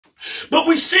But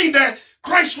we see that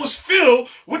Christ was filled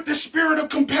with the spirit of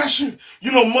compassion.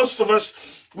 You know, most of us,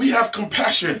 we have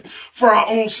compassion for our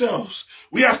own selves.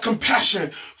 We have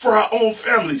compassion for our own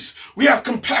families. We have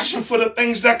compassion for the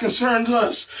things that concern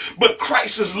us. But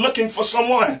Christ is looking for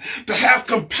someone to have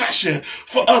compassion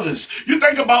for others. You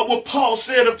think about what Paul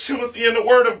said of Timothy in the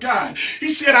Word of God. He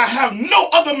said, I have no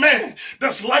other man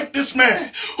that's like this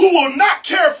man, who will not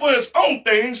care for his own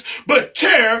things, but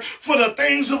care for the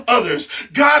things of others.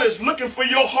 God is looking for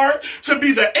your heart to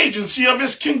be the agency of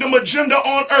his kingdom agenda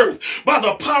on earth by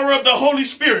the power of the Holy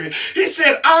Spirit. He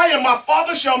said, I and my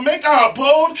Father shall make our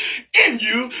abode in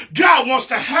you. God wants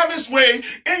to have his way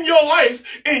in your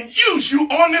life and use you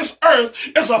on this earth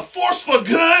as a force for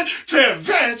good to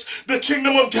advance the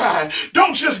kingdom of God.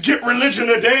 Don't just get religion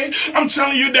today. I'm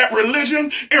telling you that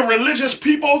religion and religious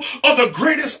people are the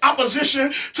greatest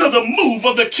opposition to the move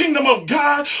of the kingdom of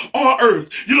God on earth.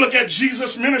 You look at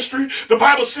Jesus' ministry, the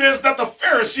Bible says that the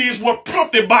Pharisees were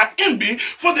prompted by envy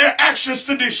for their actions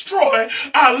to destroy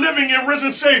our living and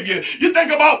risen Savior. You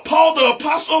think about Paul the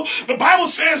apostle, the Bible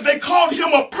says they called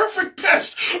him a perfect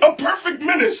pest, a perfect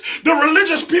menace. The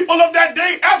religious people of that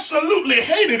day absolutely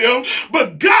hated him,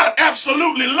 but God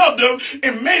absolutely loved him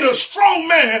and made a strong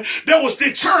man that was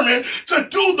determined to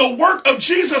do the work of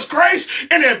Jesus Christ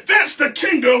and advance the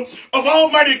kingdom of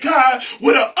Almighty God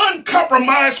with an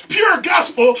uncompromised, pure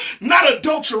gospel, not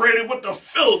adulterated with the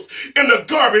filth and the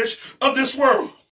garbage of this world.